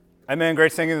Amen.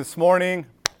 Great singing this morning.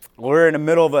 We're in the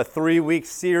middle of a 3-week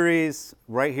series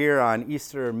right here on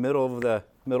Easter, middle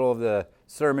of the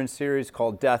sermon series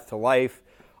called Death to Life.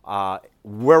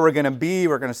 Where we're going to be,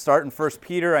 we're going to start in 1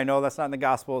 Peter. I know that's not in the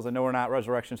Gospels. I know we're not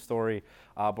resurrection story,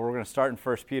 but we're going to start in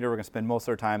 1 Peter. We're going to spend most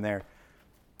of our time there.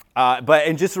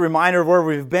 And just a reminder of where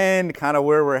we've been, kind of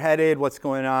where we're headed, what's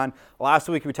going on. Last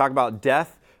week we talked about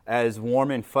death, as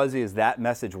warm and fuzzy as that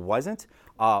message wasn't.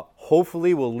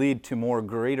 Hopefully will lead to more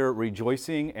greater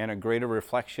rejoicing and a greater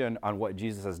reflection on what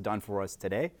Jesus has done for us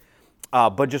today.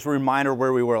 But just a reminder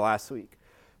where we were last week.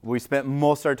 We spent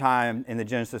most of our time in the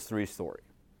Genesis 3 story.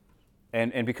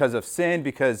 And because of sin,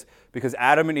 because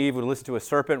Adam and Eve would listen to a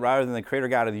serpent rather than the creator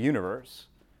God of the universe,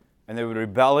 and they would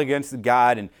rebel against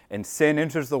God, and sin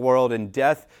enters the world, and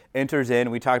death enters in.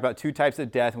 We talked about two types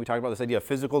of death, and we talked about this idea of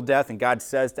physical death, and God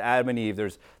says to Adam and Eve,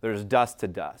 there's dust to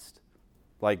dust.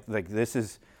 Like this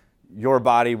is, your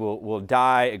body will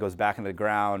die, it goes back into the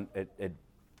ground,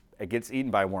 it gets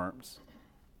eaten by worms,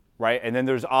 right? And then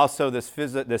there's also this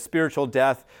spiritual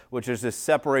death, which is this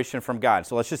separation from God.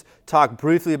 So let's just talk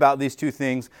briefly about these two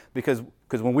things, because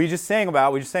when we just sang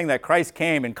that Christ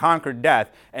came and conquered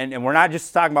death, and we're not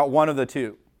just talking about one of the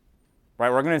two, right?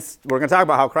 We're going to talk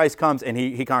about how Christ comes and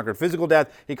he conquered physical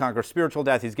death, he conquered spiritual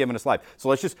death, he's given us life. So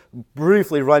let's just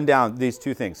briefly run down these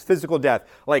two things. Physical death,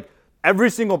 like,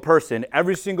 every single person,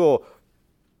 every single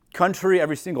country,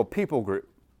 every single people group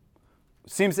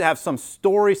seems to have some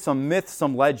story, some myth,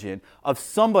 some legend of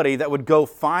somebody that would go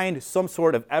find some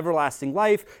sort of everlasting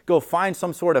life, go find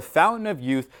some sort of fountain of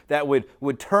youth that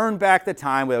would turn back the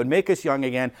time, that would make us young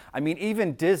again. I mean,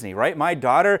 even Disney, right? My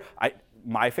daughter,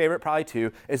 my favorite probably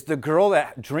too, is the girl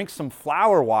that drinks some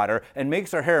flower water and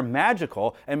makes her hair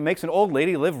magical and makes an old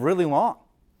lady live really long.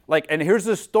 And here's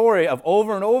the story of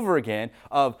over and over again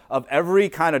of every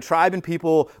kind of tribe and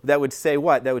people that would say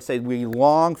what? That would say we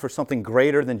long for something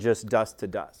greater than just dust to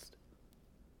dust.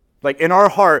 Like, in our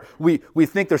heart, we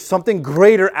think there's something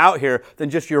greater out here than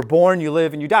just you're born, you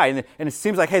live, and you die. And it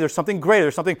seems like, hey, there's something greater,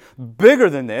 there's something bigger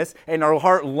than this, and our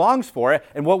heart longs for it.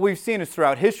 And what we've seen is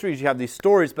throughout history, you have these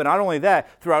stories, but not only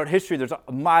that, throughout history, there's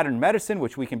modern medicine,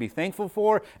 which we can be thankful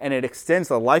for, and it extends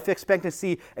the life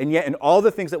expectancy, and yet in all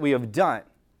the things that we have done,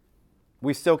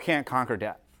 we still can't conquer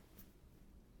death.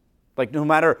 Like, no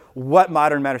matter what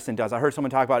modern medicine does. I heard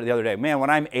someone talk about it the other day. Man, when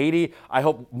I'm 80, I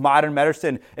hope modern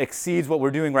medicine exceeds what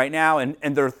we're doing right now. And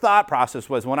their thought process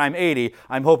was, when I'm 80,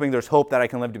 I'm hoping there's hope that I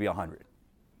can live to be 100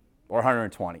 or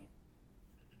 120.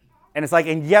 And it's like,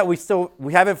 and yet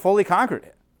we haven't fully conquered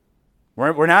it.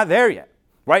 We're not there yet.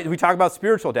 Right? We talk about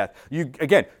spiritual death. You,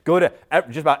 again, go to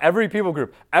just about every people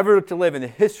group ever to live in the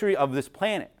history of this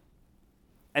planet.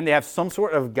 And they have some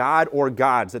sort of God or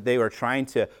gods that they are trying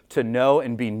to know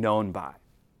and be known by.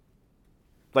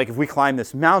 Like, if we climb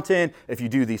this mountain, if you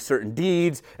do these certain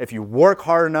deeds, if you work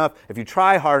hard enough, if you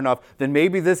try hard enough, then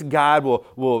maybe this God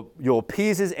you'll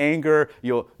appease his anger,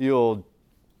 you'll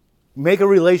make a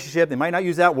relationship. They might not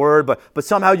use that word, but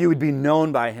somehow you would be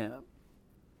known by him.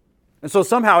 And so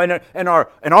somehow in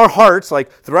our hearts,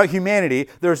 like throughout humanity,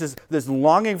 there's this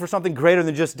longing for something greater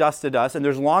than just dust to dust, and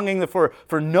there's longing for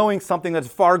knowing something that's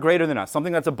far greater than us,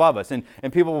 something that's above us. And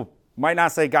people might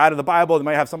not say God of the Bible, they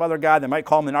might have some other God, they might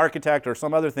call him an architect or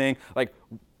some other thing. Like,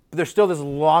 there's still this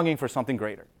longing for something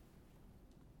greater.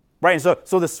 Right? And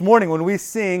so this morning when we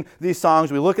sing these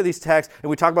songs, we look at these texts, and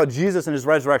we talk about Jesus and his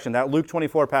resurrection, that Luke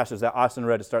 24 passage that Austin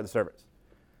read to start the service.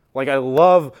 Like, I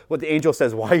love what the angel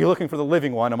says, why are you looking for the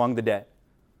living one among the dead?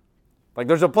 Like,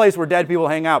 there's a place where dead people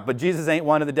hang out, but Jesus ain't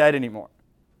one of the dead anymore.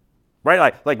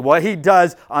 Right? Like what he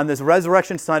does on this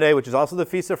Resurrection Sunday, which is also the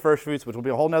Feast of First Fruits, which will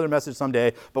be a whole other message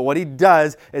someday, but what he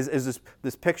does is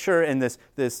this picture and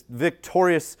this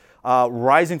victorious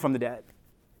rising from the dead.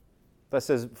 That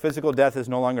says physical death is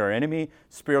no longer our enemy,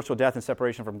 spiritual death and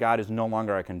separation from God is no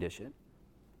longer our condition.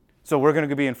 So we're going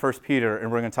to be in 1 Peter,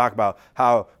 and we're going to talk about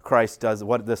how Christ does,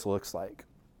 what this looks like.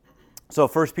 So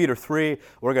 1 Peter 1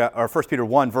 Peter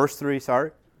 1, verse 3, sorry.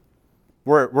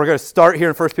 We're going to start here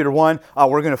in 1 Peter 1.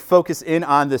 We're going to focus in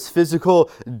on this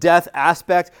physical death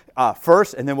aspect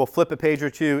first, and then we'll flip a page or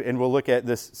two, and we'll look at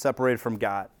this separated from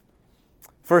God.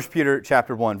 1 Peter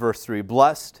chapter 1, verse 3.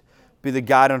 Blessed be the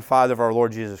God and Father of our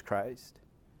Lord Jesus Christ,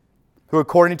 who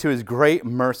according to his great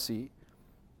mercy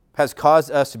has caused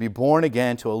us to be born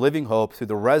again to a living hope through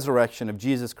the resurrection of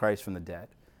Jesus Christ from the dead,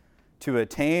 to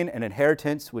attain an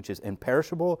inheritance which is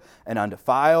imperishable and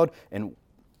undefiled and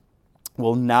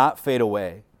will not fade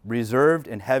away, reserved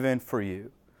in heaven for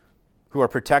you, who are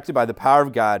protected by the power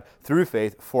of God through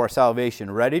faith for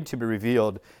salvation, ready to be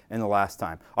revealed in the last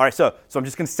time. All right, so I'm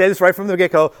just going to say this right from the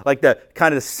get-go. Like the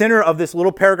kind of the center of this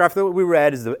little paragraph that we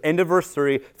read is the end of verse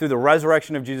 3, through the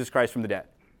resurrection of Jesus Christ from the dead.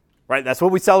 Right? That's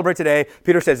what we celebrate today.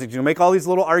 Peter says he's going to make all these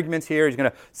little arguments here. He's going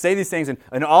to say these things,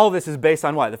 and all of this is based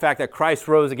on what? The fact that Christ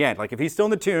rose again. Like if he's still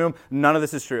in the tomb, none of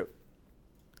this is true.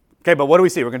 Okay, but what do we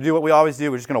see? We're going to do what we always do.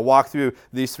 We're just going to walk through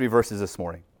these 3 verses this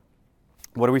morning.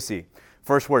 What do we see?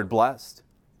 First word, blessed.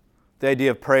 The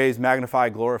idea of praise, magnify,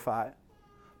 glorify.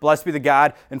 Blessed be the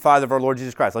God and Father of our Lord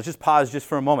Jesus Christ. Let's just pause just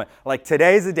for a moment. Like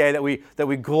today is the day that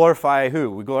we glorify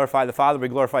who? We glorify the Father. We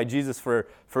glorify Jesus for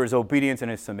his obedience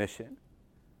and his submission.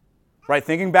 Right?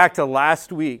 Thinking back to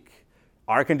last week,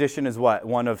 our condition is what?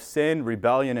 One of sin,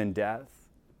 rebellion, and death.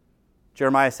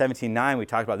 Jeremiah 17:9, we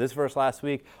talked about this verse last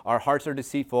week. Our hearts are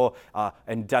deceitful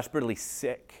and desperately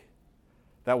sick.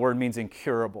 That word means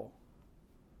incurable.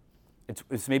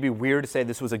 It's maybe weird to say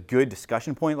this was a good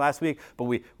discussion point last week, but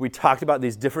we talked about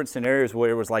these different scenarios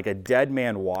where it was like a dead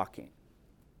man walking.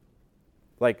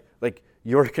 Like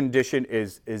your condition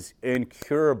is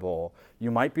incurable.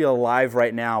 You might be alive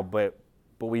right now, but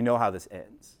we know how this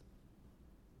ends.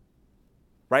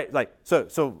 Right? Like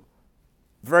so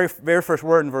very, very first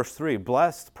word in verse 3,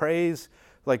 blessed, praise,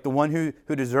 like the one who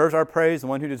deserves our praise, the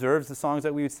one who deserves the songs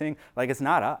that we would sing, like it's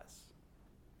not us.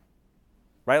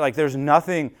 Right? Like there's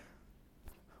nothing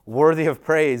worthy of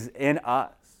praise in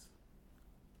us.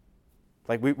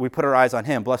 Like we put our eyes on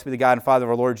him. Blessed be the God and Father of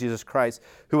our Lord Jesus Christ,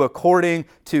 who according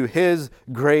to his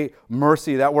great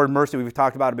mercy, that word mercy, we've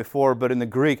talked about it before, but in the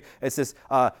Greek, it's this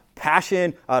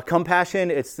passion,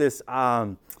 compassion. It's this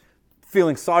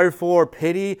feeling sorry for,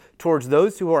 pity towards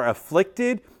those who are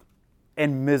afflicted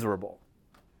and miserable.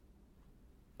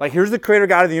 Like here's the creator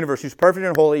God of the universe who's perfect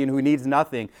and holy and who needs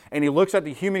nothing. And he looks at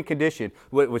the human condition,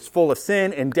 which was full of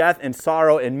sin and death and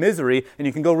sorrow and misery. And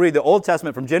you can go read the Old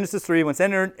Testament from Genesis 3, when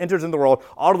sin enters into the world,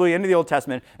 all the way into the Old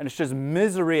Testament. And it's just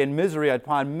misery and misery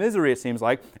upon misery, it seems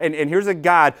like. And here's a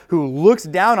God who looks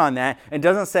down on that and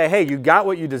doesn't say, hey, you got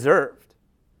what you deserved.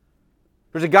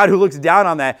 There's a God who looks down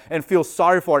on that and feels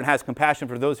sorry for it and has compassion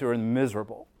for those who are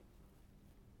miserable.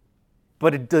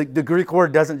 But the Greek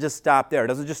word doesn't just stop there. It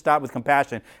doesn't just stop with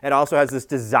compassion. It also has this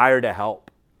desire to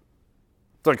help.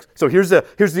 So here's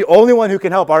the only one who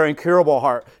can help our incurable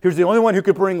heart. Here's the only one who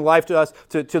can bring life to us,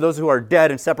 to those who are dead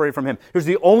and separated from him. Here's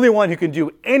the only one who can do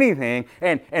anything.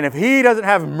 And if he doesn't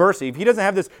have mercy, if he doesn't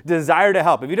have this desire to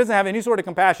help, if he doesn't have any sort of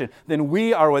compassion, then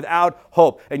we are without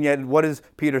hope. And yet, what does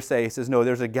Peter say? He says, no,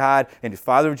 there's a God and the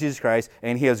Father of Jesus Christ,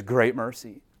 and he has great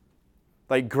mercy.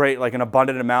 Like great, like an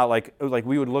abundant amount, like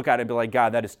we would look at it and be like,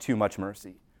 God, that is too much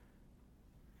mercy.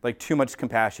 Like too much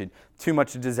compassion, too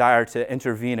much desire to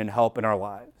intervene and help in our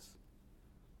lives.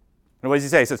 And what does he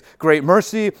say? He says, great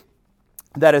mercy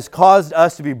that has caused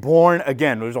us to be born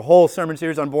again. There's a whole sermon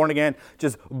series on born again.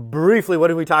 Just briefly,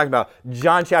 what are we talking about?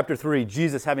 John chapter 3,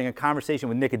 Jesus having a conversation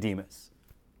with Nicodemus.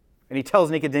 And he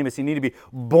tells Nicodemus you need to be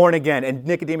born again. And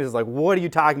Nicodemus is like, what are you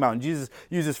talking about? And Jesus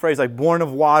uses phrase like born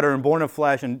of water and born of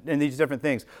flesh and these different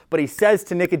things. But he says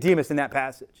to Nicodemus in that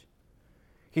passage,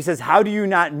 he says, how do you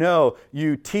not know,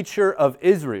 you teacher of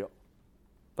Israel?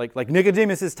 Like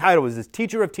Nicodemus' title was this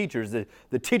teacher of teachers,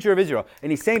 the teacher of Israel.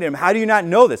 And he's saying to him, how do you not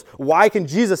know this? Why can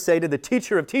Jesus say to the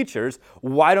teacher of teachers,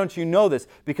 why don't you know this?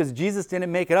 Because Jesus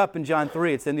didn't make it up in John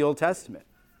 3. It's in the Old Testament.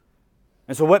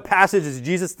 And so what passage is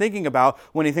Jesus thinking about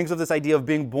when he thinks of this idea of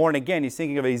being born again? He's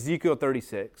thinking of Ezekiel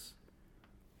 36.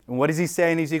 And what does he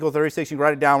say in Ezekiel 36? You can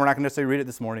write it down. We're not going to necessarily read it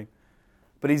this morning.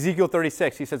 But Ezekiel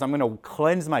 36, he says, I'm going to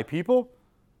cleanse my people.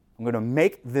 I'm going to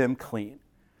make them clean.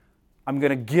 I'm going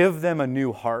to give them a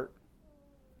new heart.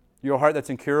 Your heart that's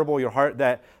incurable, your heart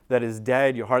that is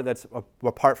dead, your heart that's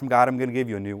apart from God, I'm going to give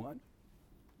you a new one.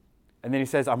 And then he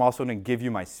says, I'm also going to give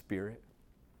you my spirit.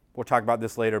 We'll talk about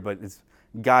this later, but it's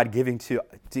God giving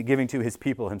to his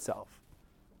people himself.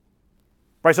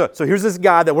 Right, so here's this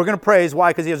God that we're going to praise.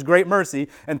 Why? Because he has great mercy.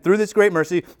 And through this great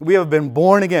mercy, we have been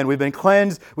born again. We've been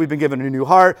cleansed. We've been given a new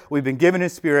heart. We've been given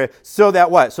his spirit. So that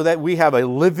what? So that we have a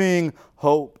living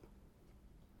hope.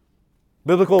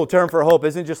 Biblical term for hope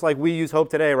isn't just like we use hope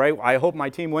today, right? I hope my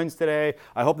team wins today.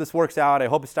 I hope this works out. I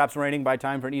hope it stops raining by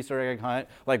time for an Easter egg hunt.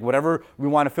 Like whatever we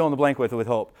want to fill in the blank with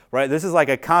hope, right? This is like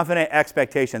a confident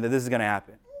expectation that this is going to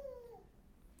happen.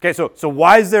 Okay, so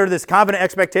why is there this confident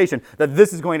expectation that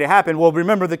this is going to happen? Well,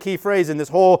 remember the key phrase in this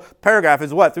whole paragraph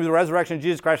is what? Through the resurrection of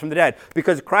Jesus Christ from the dead.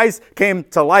 Because Christ came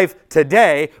to life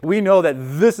today, we know that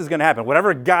this is going to happen.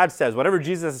 Whatever God says, whatever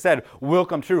Jesus has said will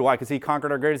come true. Why? Because he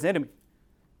conquered our greatest enemy.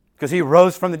 Because he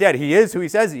rose from the dead. He is who he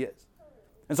says he is.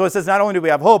 And so it says not only do we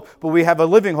have hope, but we have a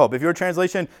living hope. If your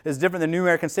translation is different than New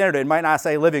American Standard, it might not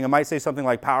say living. It might say something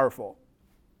like powerful.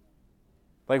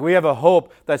 Like we have a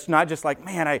hope that's not just like,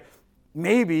 man,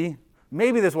 maybe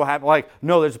this will happen. Like,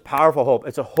 no, there's a powerful hope.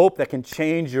 It's a hope that can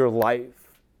change your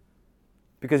life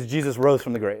because Jesus rose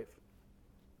from the grave.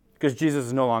 Because Jesus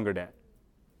is no longer dead.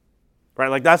 Right?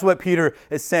 Like that's what Peter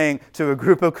is saying to a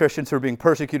group of Christians who are being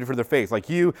persecuted for their faith. Like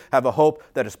you have a hope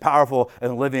that is powerful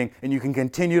and living, and you can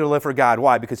continue to live for God.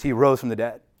 Why? Because he rose from the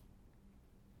dead.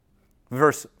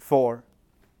 Verse 4.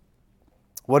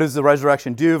 What does the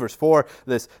resurrection do? Verse 4,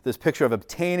 this picture of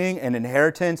obtaining an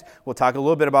inheritance. We'll talk a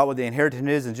little bit about what the inheritance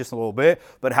is in just a little bit.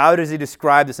 But how does he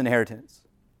describe this inheritance?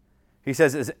 He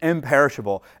says it's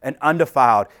imperishable and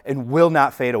undefiled and will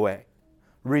not fade away.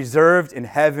 Reserved in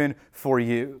heaven for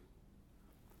you.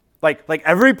 Like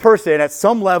every person at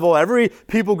some level, every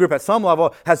people group at some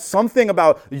level has something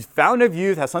about the fountain of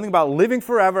youth, has something about living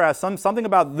forever, has something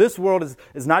about this world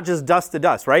is not just dust to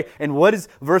dust, right? And what does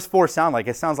verse 4 sound like?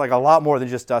 It sounds like a lot more than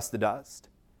just dust to dust.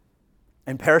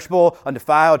 Imperishable,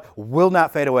 undefiled, will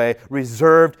not fade away,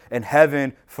 reserved in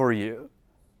heaven for you.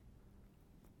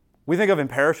 We think of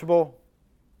imperishable.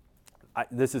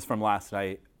 This is from last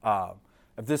night.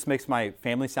 If this makes my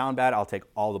family sound bad, I'll take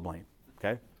all the blame,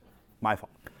 okay? My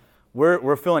fault.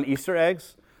 We're filling Easter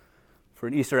eggs for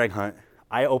an Easter egg hunt.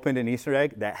 I opened an Easter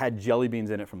egg that had jelly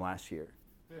beans in it from last year.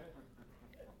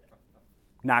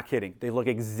 Not kidding. They look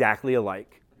exactly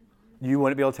alike. You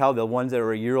wouldn't be able to tell the ones that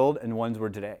were a year old and the ones were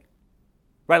today.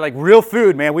 Right? Like real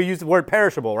food, man. We use the word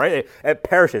perishable, right? It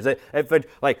perishes.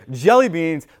 Like jelly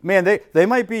beans, man, they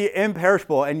might be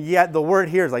imperishable, and yet the word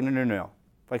here is like, no.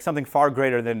 Like something far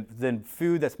greater than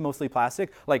food that's mostly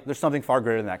plastic. Like there's something far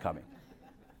greater than that coming.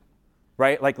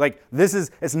 Right? Like this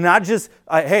is, it's not just,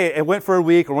 hey, it went for a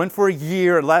week or went for a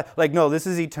year. Like, no, this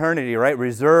is eternity, right?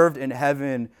 Reserved in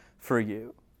heaven for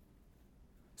you.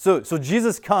 So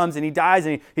Jesus comes and he dies,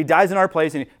 and he dies in our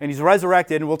place, and he's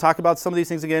resurrected, and we'll talk about some of these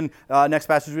things again next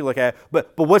passage we look at.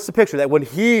 But what's the picture? That when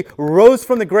he rose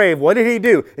from the grave, what did he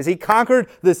do? Is he conquered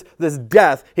this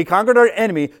death. He conquered our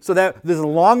enemy so that this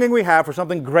longing we have for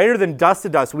something greater than dust to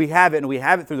dust, we have it, and we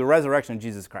have it through the resurrection of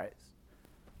Jesus Christ.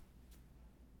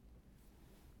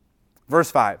 Verse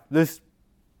 5,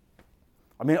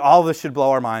 all of this should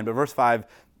blow our mind, but verse 5,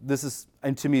 this is,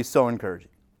 and to me, so encouraging.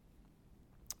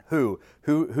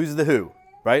 Who's the who,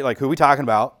 right? Like who are we talking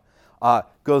about?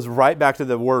 Goes right back to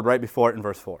the word right before it in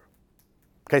verse 4.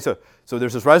 Okay, so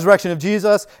there's this resurrection of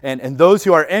Jesus, and those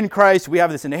who are in Christ, we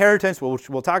have this inheritance, which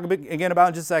we'll talk again about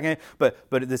in just a second, but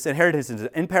this inheritance is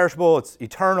imperishable, it's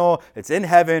eternal, it's in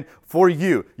heaven for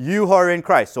you who are in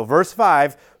Christ. So verse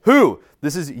 5, who?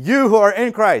 This is you who are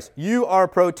in Christ. You are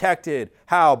protected.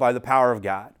 How? By the power of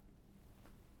God.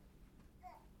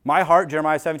 My heart,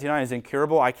 Jeremiah 17:9, is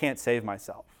incurable. I can't save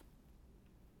myself.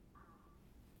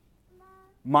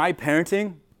 My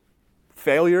parenting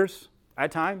failures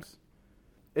at times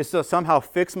is to somehow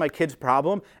fix my kid's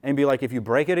problem and be like, if you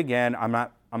break it again, I'm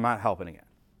not helping again.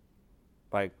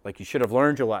 Like you should have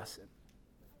learned your lesson.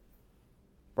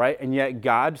 Right? And yet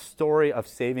God's story of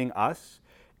saving us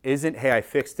isn't, hey, I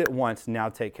fixed it once, now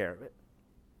take care of it.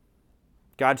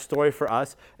 God's story for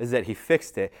us is that he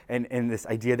fixed it, and this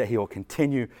idea that he will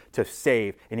continue to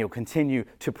save and he'll continue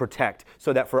to protect,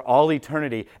 so that for all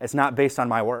eternity, it's not based on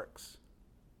my works.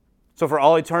 So for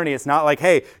all eternity, it's not like,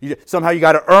 hey, somehow you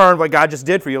got to earn what God just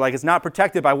did for you. Like it's not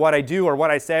protected by what I do or what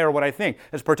I say or what I think.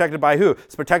 It's protected by who?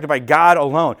 It's protected by God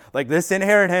alone. Like this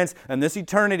inheritance and this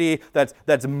eternity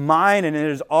that's mine and it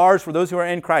is ours for those who are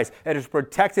in Christ. It is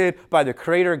protected by the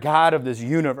creator God of this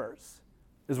universe,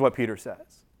 is what Peter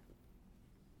says.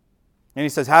 And he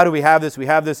says, how do we have this? We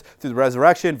have this through the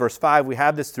resurrection. Verse 5, we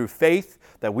have this through faith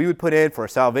that we would put in for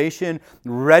salvation,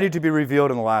 ready to be revealed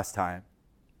in the last time.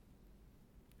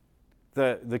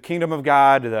 The kingdom of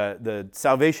God, the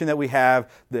salvation that we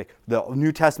have, the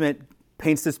New Testament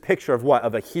paints this picture of what?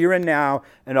 Of a here and now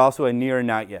and also a near and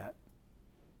not yet.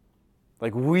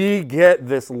 Like we get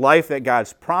this life that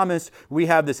God's promised. We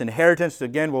have this inheritance.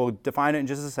 Again, we'll define it in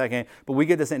just a second. But we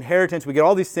get this inheritance. We get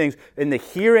all these things in the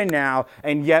here and now.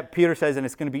 And yet Peter says, and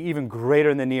it's going to be even greater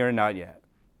in the near and not yet.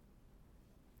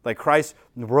 Like Christ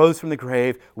rose from the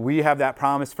grave, we have that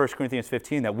promise, 1 Corinthians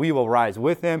 15, that we will rise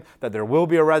with him, that there will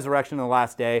be a resurrection in the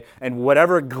last day, and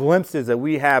whatever glimpses that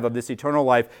we have of this eternal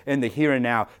life in the here and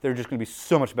now, they're just going to be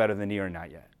so much better than the near and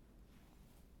not yet.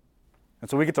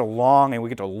 And so we get to long and we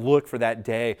get to look for that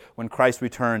day when Christ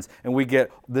returns, and we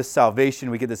get this salvation,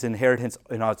 we get this inheritance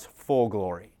in its full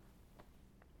glory.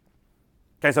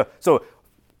 Okay, so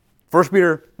 1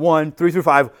 Peter 1, 3 through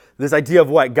 5, this idea of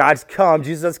what? God's come,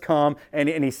 Jesus has come, and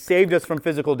he saved us from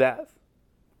physical death.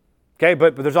 Okay,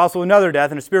 but there's also another death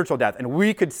and a spiritual death. And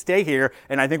we could stay here,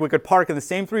 and I think we could park in the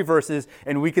same three verses,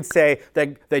 and we could say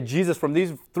that Jesus, from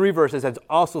these three verses, has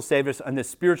also saved us on the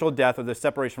spiritual death of the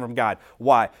separation from God.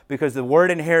 Why? Because the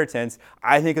word inheritance,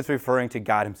 I think it's referring to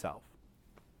God himself.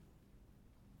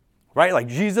 Right? Like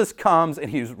Jesus comes,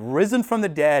 and he's risen from the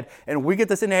dead, and we get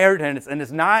this inheritance, and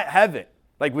it's not heaven.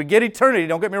 Like we get eternity,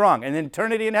 don't get me wrong, and then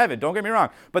eternity in heaven, don't get me wrong.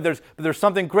 But there's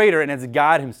something greater, and it's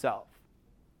God himself.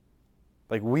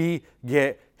 Like we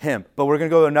get him. But we're going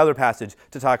to go to another passage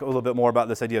to talk a little bit more about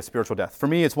this idea of spiritual death. For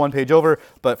me, it's one page over,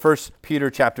 but 1 Peter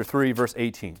chapter 3, verse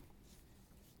 18.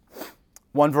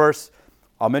 One verse.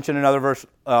 I'll mention another verse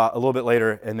a little bit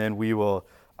later, and then we will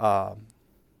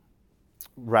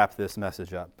wrap this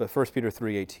message up. But 1 Peter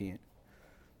 3:18.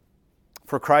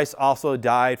 For Christ also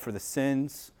died for the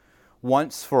sins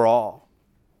once for all,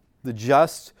 the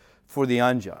just for the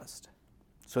unjust,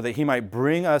 so that he might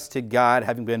bring us to God,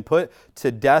 having been put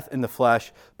to death in the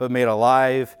flesh, but made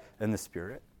alive in the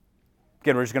Spirit.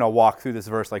 Again, we're just going to walk through this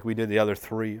verse like we did the other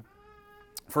three.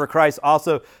 For Christ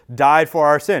also died for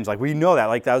our sins. Like we know that.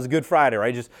 Like that was Good Friday,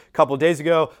 right? Just a couple of days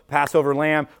ago, Passover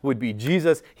lamb would be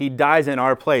Jesus. He dies in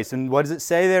our place. And what does it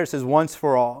say there? It says once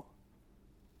for all.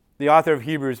 The author of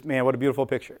Hebrews, man, what a beautiful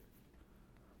picture.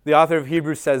 The author of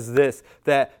Hebrews says this,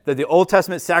 that the Old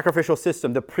Testament sacrificial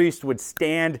system, the priest would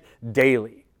stand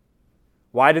daily.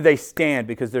 Why did they stand?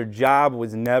 Because their job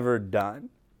was never done.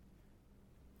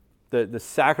 The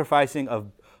sacrificing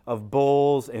of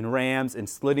bulls and rams and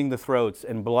slitting the throats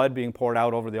and blood being poured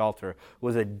out over the altar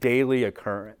was a daily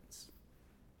occurrence.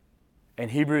 And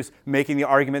Hebrews making the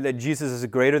argument that Jesus is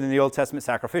greater than the Old Testament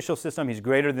sacrificial system. He's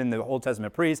greater than the Old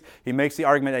Testament priest. He makes the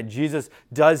argument that Jesus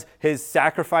does his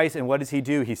sacrifice, and what does he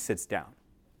do? He sits down.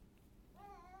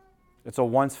 It's a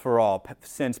once for all,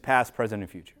 sins past, present, and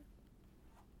future.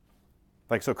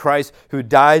 Like so Christ who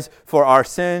dies for our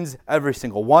sins, every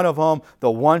single one of them,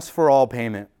 the once for all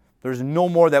payment. There's no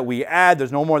more that we add.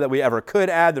 There's no more that we ever could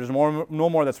add. There's no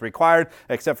more that's required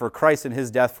except for Christ and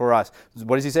his death for us.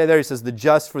 What does he say there? He says, the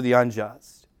just for the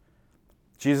unjust.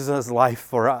 Jesus' life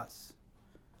for us.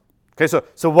 Okay,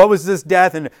 so what was this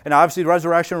death? And obviously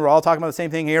resurrection, we're all talking about the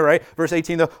same thing here, right? Verse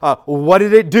 18, though, what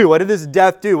did it do? What did this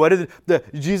death do? What did the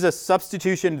Jesus'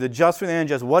 substitution, the just for the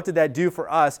unjust, what did that do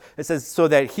for us? It says, so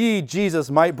that he, Jesus,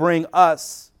 might bring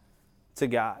us to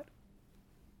God.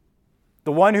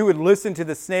 The one who would listen to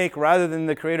the snake rather than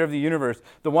the creator of the universe.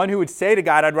 The one who would say to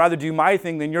God, I'd rather do my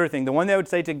thing than your thing. The one that would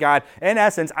say to God, in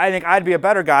essence, I think I'd be a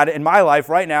better God in my life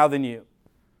right now than you.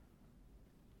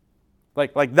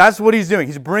 Like that's what he's doing.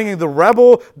 He's bringing the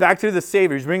rebel back to the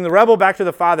Savior. He's bringing the rebel back to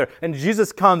the Father. And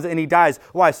Jesus comes and he dies.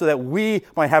 Why? So that we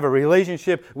might have a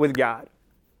relationship with God.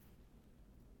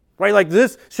 Right? Like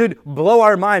this should blow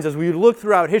our minds as we look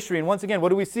throughout history. And once again, what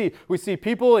do we see? We see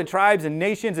people and tribes and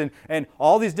nations and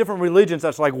all these different religions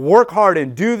that's like work hard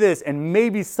and do this and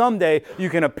maybe someday you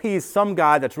can appease some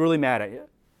God that's really mad at you.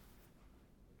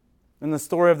 And the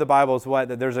story of the Bible is what?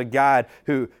 That there's a God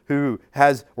who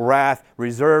has wrath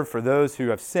reserved for those who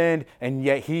have sinned, and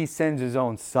yet he sends his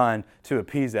own son to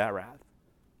appease that wrath.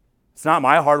 It's not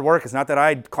my hard work. It's not that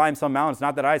I climbed some mountain. It's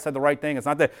not that I said the right thing. It's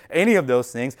not that any of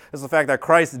those things. It's the fact that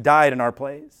Christ died in our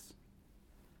place.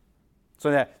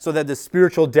 So that the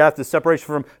spiritual death, the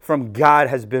separation from God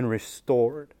has been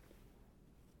restored.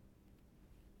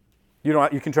 You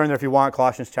can turn there if you want,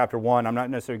 Colossians chapter 1. I'm not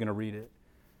necessarily going to read it.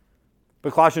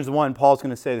 But Colossians 1, Paul's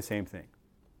going to say the same thing.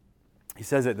 He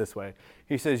says it this way.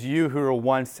 He says, you who were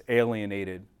once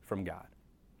alienated from God.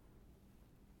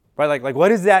 Right? Like what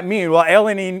does that mean? Well,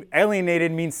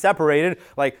 alienated means separated.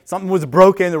 Like something was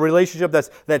broken, the relationship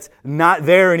that's not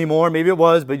there anymore. Maybe it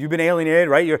was, but you've been alienated,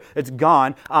 right? It's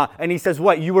gone. And he says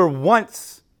what? You were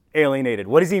once alienated.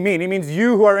 What does he mean? He means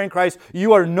you who are in Christ,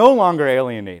 you are no longer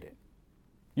alienated.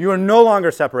 You are no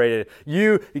longer separated.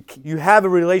 You have a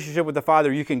relationship with the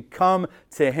Father. You can come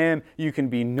to him. You can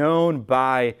be known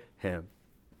by him.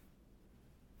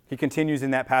 He continues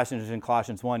in that passage in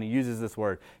Colossians 1. He uses this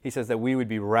word. He says that we would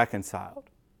be reconciled.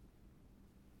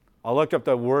 I looked up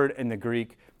the word in the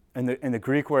Greek, and the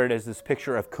Greek word is this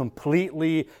picture of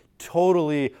completely,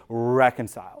 totally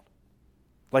reconciled.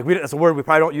 Like that's a word we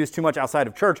probably don't use too much outside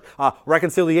of church.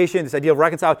 Reconciliation, this idea of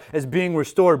reconciled, is being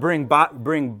restored, being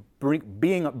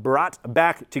brought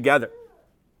back together.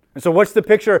 And so what's the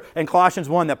picture in Colossians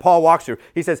 1 that Paul walks through?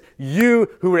 He says, you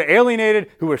who were alienated,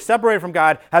 who were separated from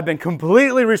God, have been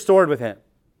completely restored with him.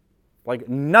 Like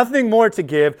nothing more to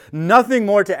give, nothing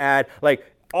more to add. Like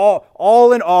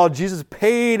all in all, Jesus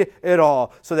paid it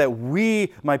all so that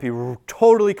we might be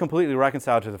totally, completely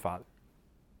reconciled to the Father.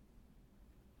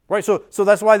 Right? So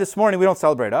that's why this morning we don't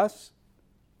celebrate us.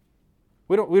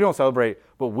 We don't celebrate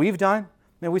what we've done.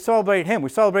 Man, we celebrate him. We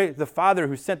celebrate the Father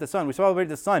who sent the Son. We celebrate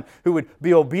the Son who would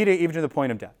be obedient even to the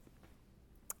point of death.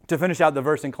 To finish out the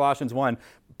verse in Colossians 1,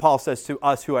 Paul says to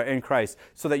us who are in Christ,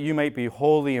 so that you might be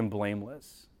holy and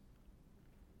blameless,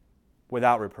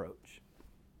 without reproach.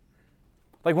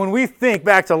 Like when we think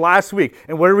back to last week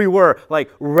and where we were, like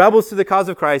rebels to the cause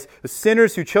of Christ, the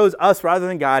sinners who chose us rather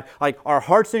than God, like our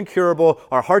hearts incurable,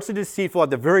 our hearts are deceitful, at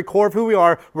the very core of who we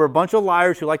are, we're a bunch of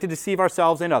liars who like to deceive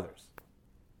ourselves and others.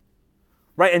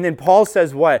 Right? And then Paul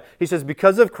says what? He says,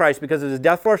 because of Christ, because of his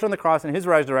death for us on the cross and his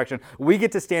resurrection, we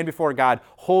get to stand before God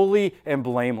holy and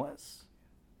blameless.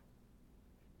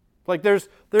 Like there's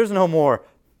no more.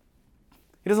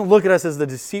 He doesn't look at us as the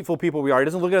deceitful people we are. He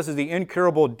doesn't look at us as the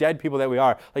incurable, dead people that we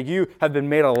are. Like you have been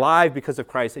made alive because of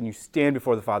Christ, and you stand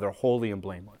before the Father holy and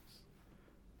blameless.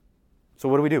 So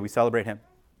what do? We celebrate him.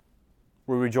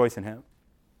 We rejoice in him.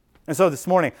 And so this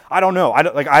morning, I don't know.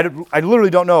 I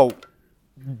literally don't know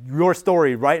your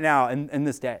story right now in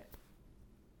this day.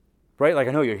 Right? Like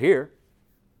I know you're here.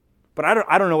 But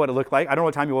I don't know what it looked like. I don't know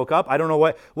what time you woke up. I don't know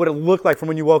what it looked like from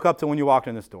when you woke up to when you walked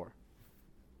in this door.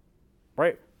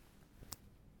 Right?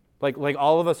 Like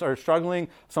all of us are struggling.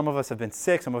 Some of us have been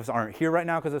sick. Some of us aren't here right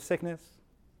now because of sickness.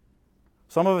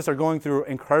 Some of us are going through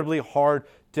incredibly hard,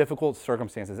 difficult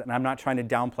circumstances, and I'm not trying to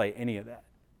downplay any of that.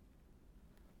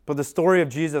 But the story of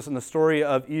Jesus and the story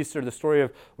of Easter, the story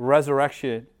of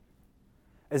resurrection,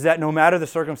 is that no matter the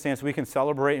circumstance, we can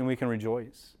celebrate and we can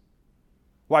rejoice.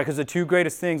 Why? Because the two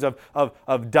greatest things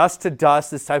of dust to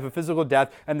dust, this type of physical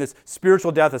death, and this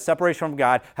spiritual death, a separation from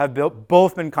God, have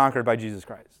both been conquered by Jesus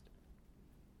Christ.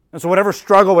 And so whatever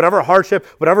struggle, whatever hardship,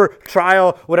 whatever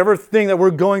trial, whatever thing that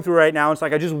we're going through right now, it's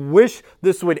like I just wish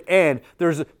this would end.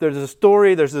 There's a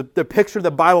story, the picture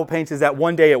the Bible paints is that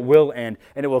one day it will end,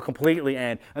 and it will completely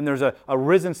end. And there's a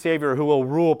risen Savior who will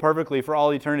rule perfectly for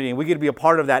all eternity. And we get to be a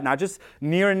part of that, not just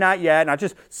near and not yet, not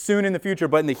just soon in the future,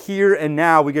 but in the here and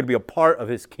now, we get to be a part of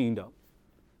his kingdom.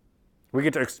 We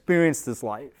get to experience this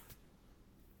life.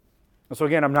 And so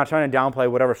again, I'm not trying to downplay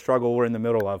whatever struggle we're in the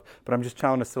middle of, but I'm just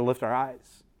telling us to lift our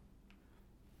eyes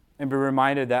and be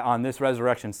reminded that on this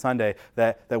Resurrection Sunday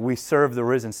that we serve the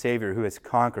risen Savior who has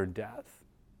conquered death.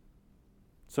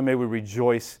 So may we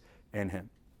rejoice in him.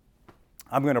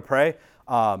 I'm going to pray.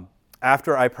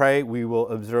 After I pray, we will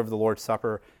observe the Lord's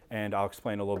Supper, and I'll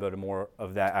explain a little bit more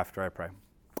of that after I pray.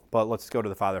 But let's go to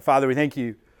the Father. Father, we thank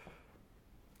you.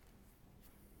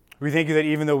 We thank you that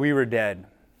even though we were dead,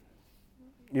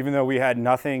 even though we had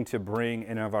nothing to bring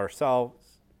in of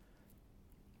ourselves,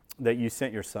 that you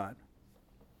sent your Son.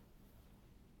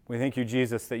 We thank you,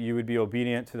 Jesus, that you would be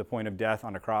obedient to the point of death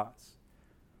on a cross.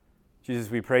 Jesus,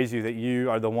 we praise you that you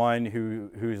are the one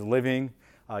who's living.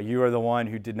 You are the one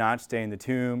who did not stay in the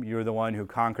tomb. You are the one who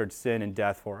conquered sin and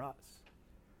death for us.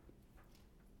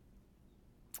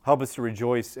 Help us to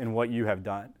rejoice in what you have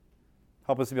done.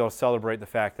 Help us to be able to celebrate the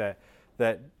fact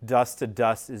that dust to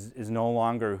dust is no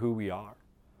longer who we are.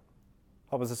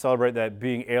 Help us to celebrate that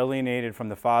being alienated from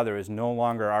the Father is no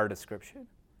longer our description.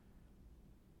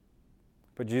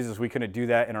 But Jesus, we couldn't do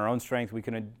that in our own strength. We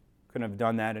couldn't have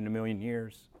done that in a million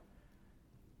years.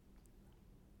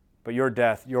 But your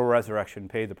death, your resurrection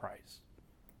paid the price.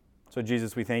 So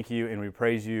Jesus, we thank you and we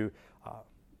praise you.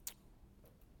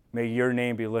 May your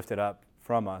name be lifted up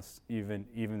from us even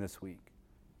this week.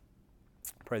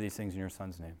 I pray these things in your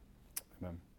Son's name. Amen.